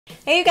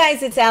Hey you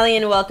guys, it's Allie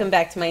and welcome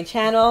back to my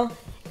channel.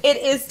 It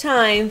is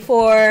time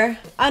for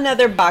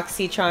another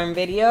Boxycharm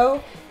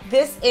video.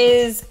 This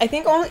is, I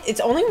think it's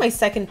only my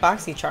second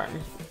Boxycharm.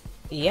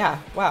 Yeah,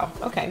 wow,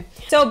 okay.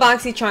 So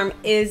Boxycharm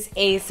is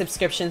a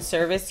subscription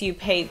service. You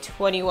pay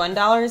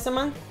 $21 a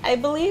month, I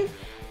believe,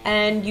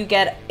 and you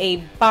get a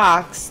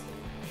box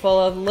full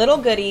of little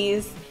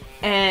goodies,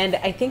 and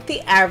I think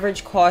the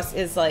average cost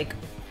is like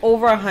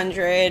over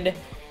 $100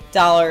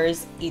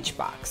 each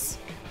box.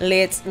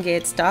 Let's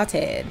get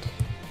started,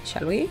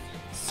 shall we?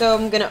 So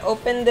I'm gonna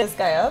open this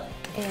guy up,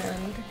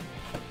 and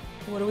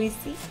what do we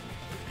see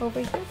over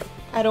here?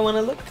 I don't want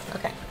to look.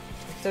 Okay,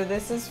 so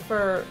this is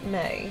for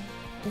May.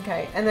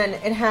 Okay, and then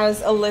it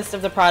has a list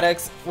of the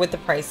products with the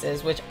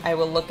prices, which I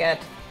will look at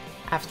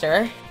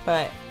after,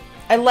 but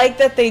I like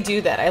that they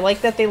do that. I like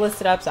that they list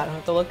it up so I don't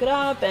have to look it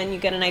up and you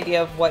get an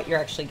idea of what you're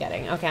actually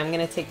getting. Okay, I'm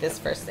gonna take this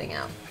first thing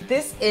out.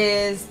 This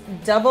is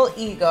Double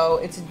Ego.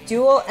 It's a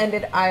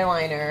dual-ended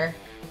eyeliner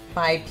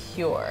by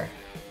Pure.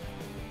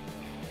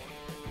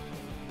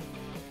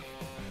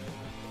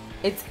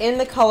 It's in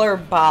the color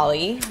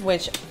Bali,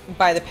 which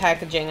by the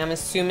packaging, I'm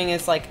assuming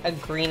is like a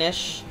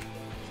greenish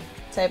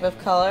type of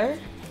color.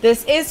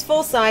 This is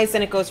full size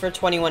and it goes for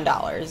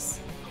 $21.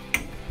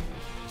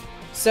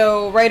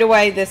 So right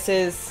away, this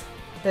is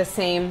the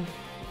same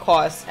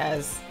cost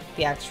as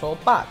the actual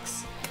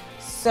box.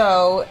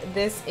 So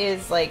this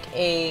is like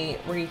a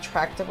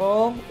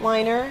retractable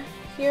liner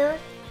here.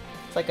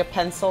 It's like a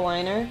pencil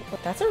liner.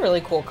 That's a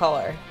really cool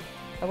color.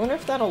 I wonder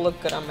if that'll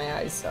look good on my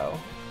eyes though.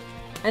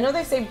 I know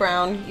they say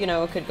brown, you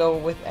know, it could go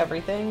with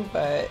everything,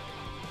 but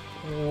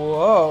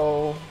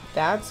whoa,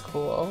 that's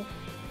cool.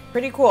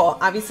 Pretty cool.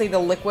 Obviously the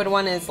liquid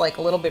one is like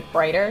a little bit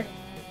brighter.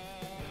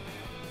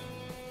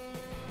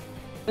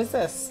 What is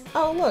this?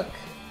 Oh, look.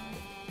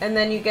 And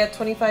then you get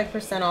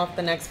 25% off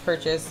the next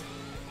purchase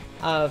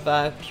of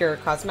Pure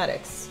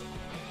Cosmetics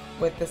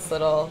with this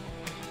little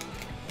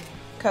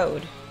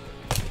code.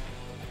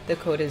 The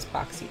code is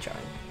Boxycharm.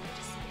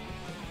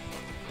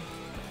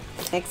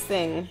 Next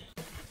thing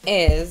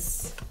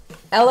is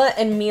Ella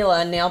and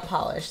Mila nail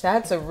polish.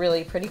 That's a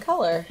really pretty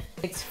color.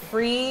 It's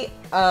free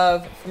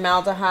of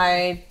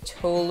formaldehyde,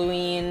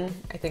 toluene,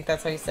 I think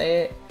that's how you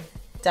say it,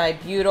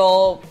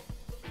 dibutyl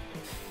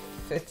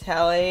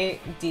phthalate,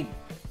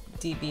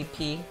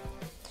 DBP,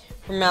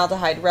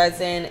 formaldehyde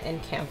resin,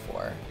 and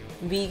camphor.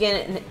 Vegan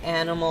and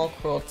animal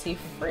cruelty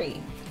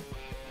free.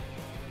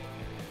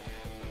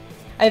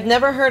 I've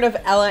never heard of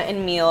Ella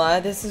and Mila.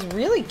 This is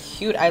really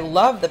cute. I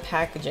love the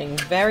packaging.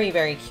 Very,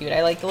 very cute.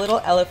 I like the little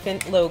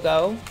elephant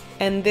logo.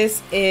 And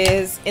this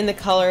is in the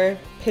color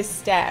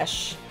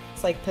Pistache.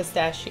 It's like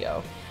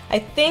pistachio. I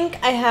think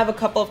I have a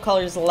couple of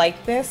colors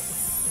like this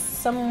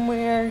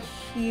somewhere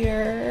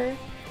here.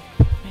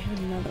 I have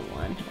another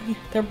one.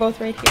 They're both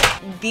right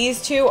here.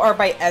 These two are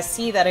by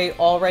Essie that I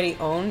already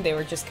own. They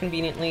were just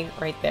conveniently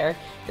right there.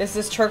 This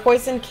is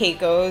Turquoise and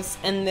Keiko's,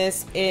 and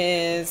this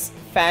is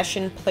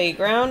Fashion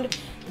Playground.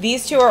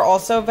 These two are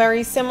also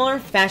very similar.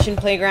 Fashion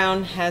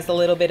Playground has a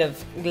little bit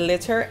of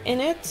glitter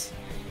in it,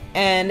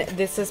 and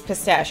this is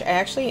Pistache.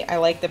 I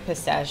like the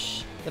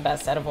Pistache the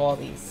best out of all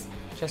these,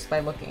 just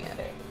by looking at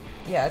it.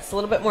 Yeah, it's a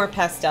little bit more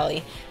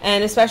pastel-y,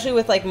 and especially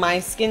with like my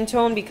skin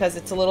tone, because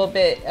it's a little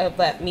bit of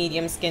that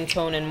medium skin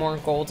tone and more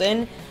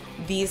golden,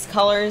 these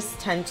colors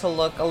tend to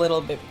look a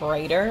little bit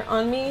brighter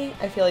on me.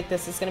 I feel like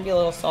this is going to be a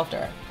little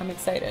softer. I'm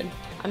excited.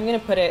 I'm going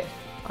to put it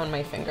on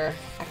my finger,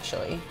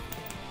 actually.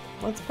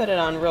 Let's put it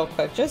on real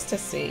quick just to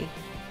see.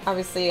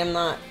 Obviously, I'm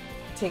not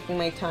taking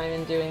my time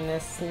and doing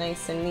this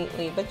nice and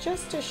neatly, but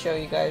just to show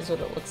you guys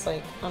what it looks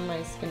like on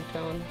my skin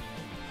tone.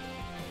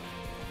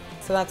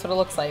 So that's what it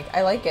looks like.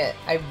 I like it.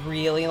 I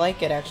really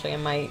like it, actually. I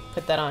might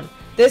put that on.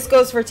 This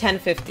goes for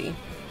 $10.50.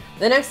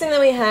 The next thing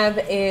that we have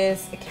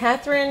is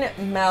Catherine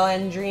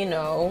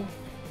Malandrino,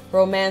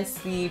 Romance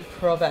the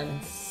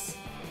Provence.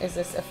 Is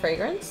this a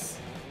fragrance?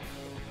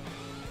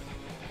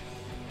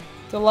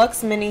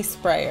 Deluxe Mini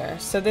Sprayer.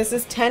 So this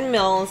is 10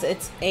 mils.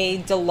 It's a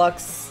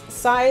deluxe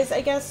size, I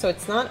guess, so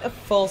it's not a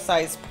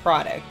full-size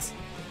product.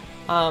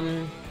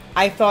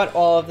 I thought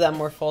all of them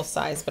were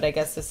full-size, but I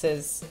guess this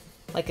is,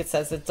 like it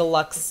says, a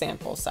deluxe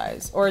sample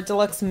size, or a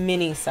deluxe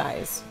mini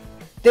size.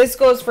 This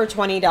goes for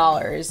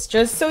 $20,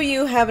 just so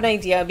you have an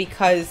idea,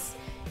 because,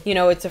 you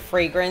know, it's a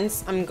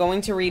fragrance. I'm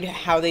going to read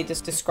how they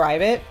just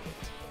describe it.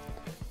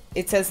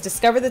 It says,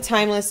 discover the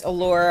timeless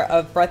allure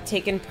of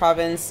breathtaking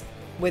Provence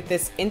with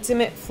this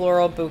intimate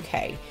floral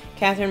bouquet.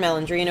 Catherine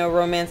Malandrino,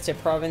 Romance de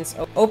Provence,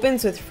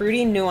 opens with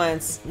fruity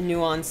nuances,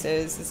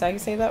 is that how you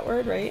say that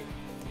word, right?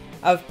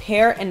 Of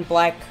pear and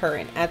black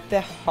currant. At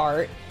the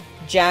heart,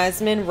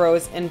 jasmine,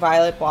 rose, and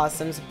violet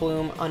blossoms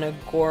bloom on a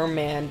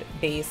gourmand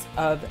base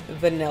of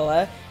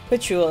vanilla,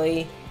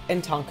 patchouli,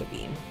 and tonka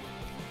bean.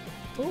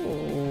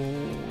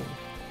 Ooh,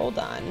 hold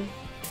on.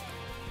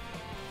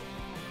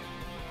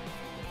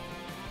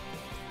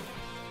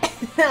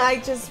 I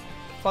just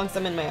plunked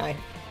some in my eye.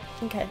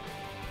 Okay.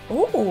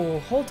 Ooh,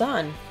 hold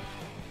on.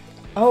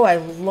 Oh, I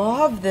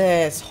love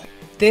this.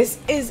 This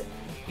is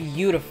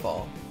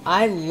beautiful.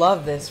 I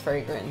love this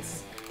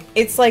fragrance.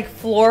 It's like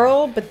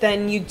floral, but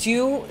then you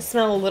do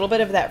smell a little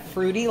bit of that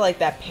fruity, like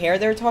that pear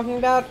they're talking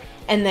about.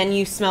 And then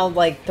you smell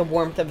like the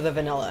warmth of the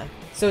vanilla.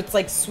 So it's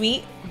like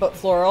sweet, but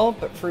floral,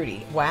 but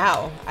fruity.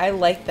 Wow, I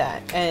like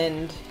that.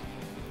 And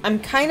I'm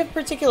kind of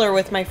particular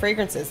with my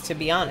fragrances, to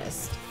be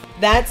honest.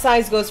 That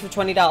size goes for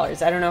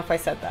 $20. I don't know if I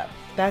said that.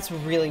 That's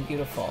really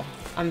beautiful.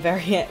 I'm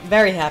very,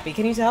 very happy.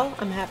 Can you tell?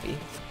 I'm happy.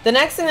 The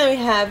next thing that we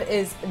have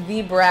is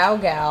the Brow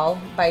Gal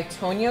by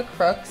Tonya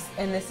Crooks,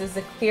 and this is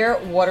a clear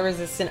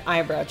water-resistant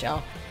eyebrow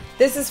gel.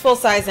 This is full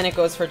size and it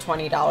goes for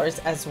 $20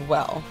 as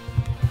well.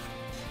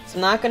 So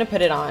I'm not going to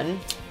put it on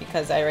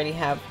because I already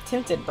have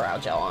tinted brow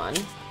gel on.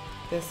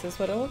 This is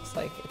what it looks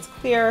like. It's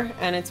clear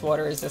and it's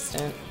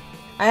water-resistant.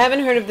 I haven't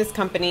heard of this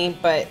company,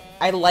 but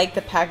I like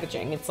the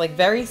packaging. It's like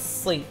very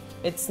sleek.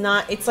 It's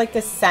like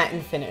a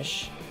satin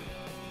finish.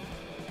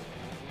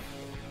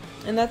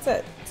 And that's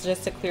it. It's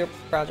just a clear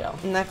brow gel.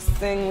 Next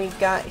thing we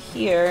got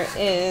here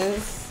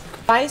is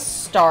by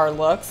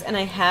Starlooks, and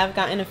I have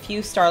gotten a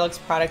few Starlooks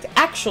products.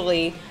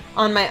 Actually,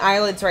 on my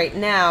eyelids right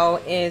now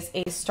is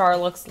a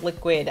Starlooks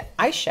liquid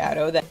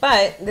eyeshadow.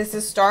 But this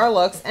is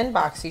Starlooks and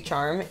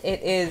Boxycharm.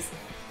 It is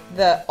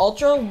the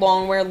Ultra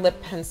Longwear Lip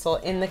Pencil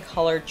in the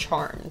color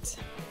Charmed.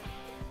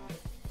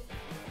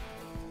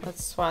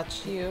 Let's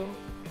swatch you.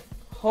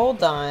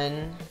 Hold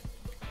on.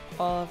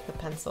 All of the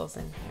pencils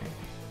in here.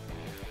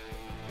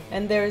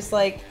 And there's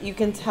like, you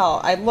can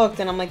tell, I looked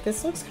and I'm like,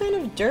 this looks kind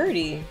of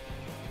dirty.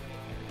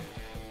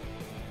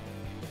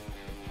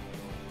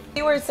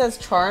 See where it says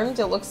Charmed?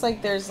 It looks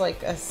like there's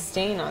like a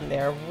stain on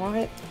there.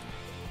 What?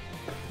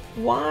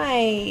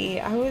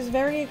 Why? I was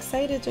very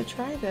excited to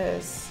try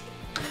this.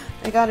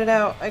 I got it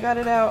out. I got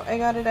it out. I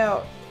got it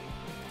out.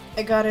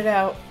 I got it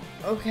out.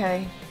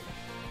 Okay.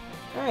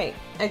 Alright.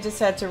 I just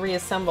had to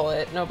reassemble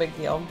it. No big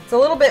deal. It's a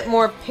little bit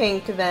more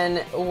pink than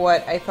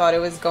what I thought it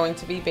was going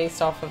to be based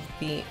off of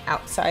the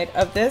outside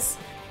of this.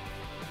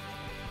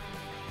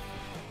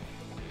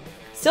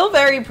 Still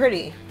very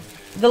pretty.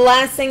 The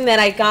last thing that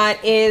I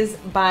got is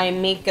by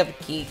Makeup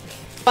Geek.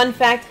 Fun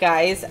fact,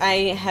 guys,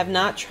 I have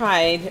not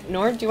tried,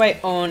 nor do I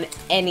own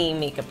any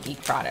Makeup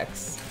Geek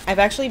products. I've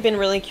actually been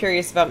really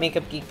curious about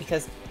Makeup Geek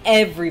because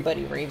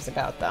everybody raves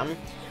about them.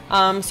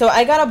 So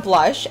I got a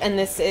blush, and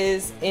this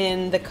is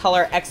in the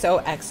color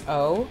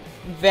XOXO.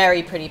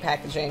 Very pretty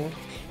packaging.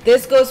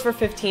 This goes for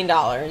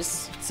 $15.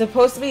 It's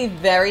supposed to be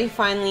very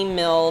finely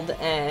milled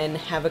and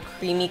have a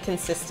creamy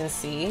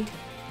consistency.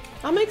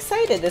 I'm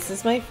excited. This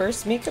is my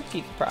first Makeup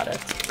Geek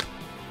product.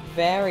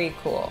 Very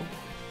cool.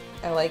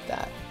 I like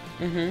that.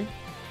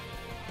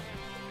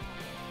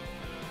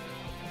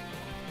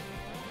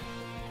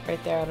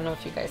 Right there. I don't know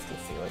if you guys can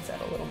see. Let's add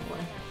a little more.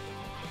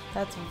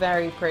 That's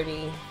very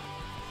pretty.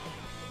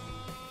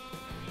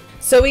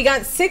 So we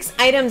got 6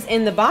 items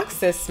in the box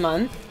this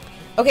month.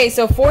 Okay,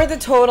 so for the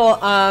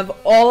total of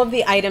all of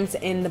the items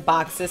in the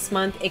box this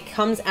month, it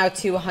comes out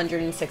to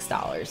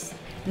 $106.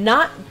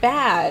 Not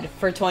bad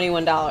for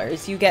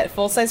 $21. You get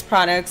full-size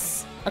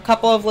products, a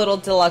couple of little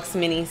deluxe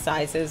mini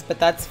sizes, but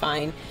that's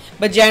fine.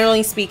 But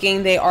generally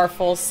speaking, they are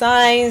full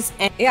size.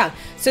 And yeah,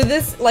 so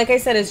this, like I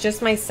said, is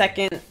just my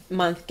second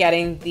month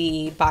getting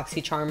the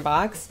Boxycharm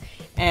box,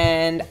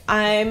 and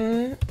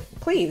I'm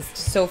pleased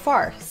so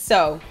far.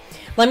 So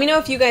let me know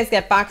if you guys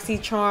get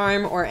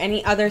Boxycharm or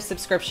any other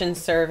subscription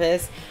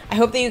service. I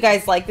hope that you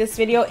guys like this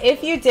video.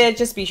 If you did,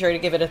 just be sure to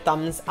give it a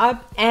thumbs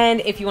up.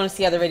 And if you want to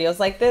see other videos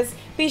like this,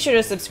 be sure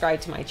to subscribe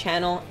to my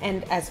channel.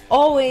 And as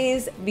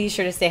always, be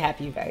sure to stay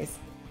happy, you guys.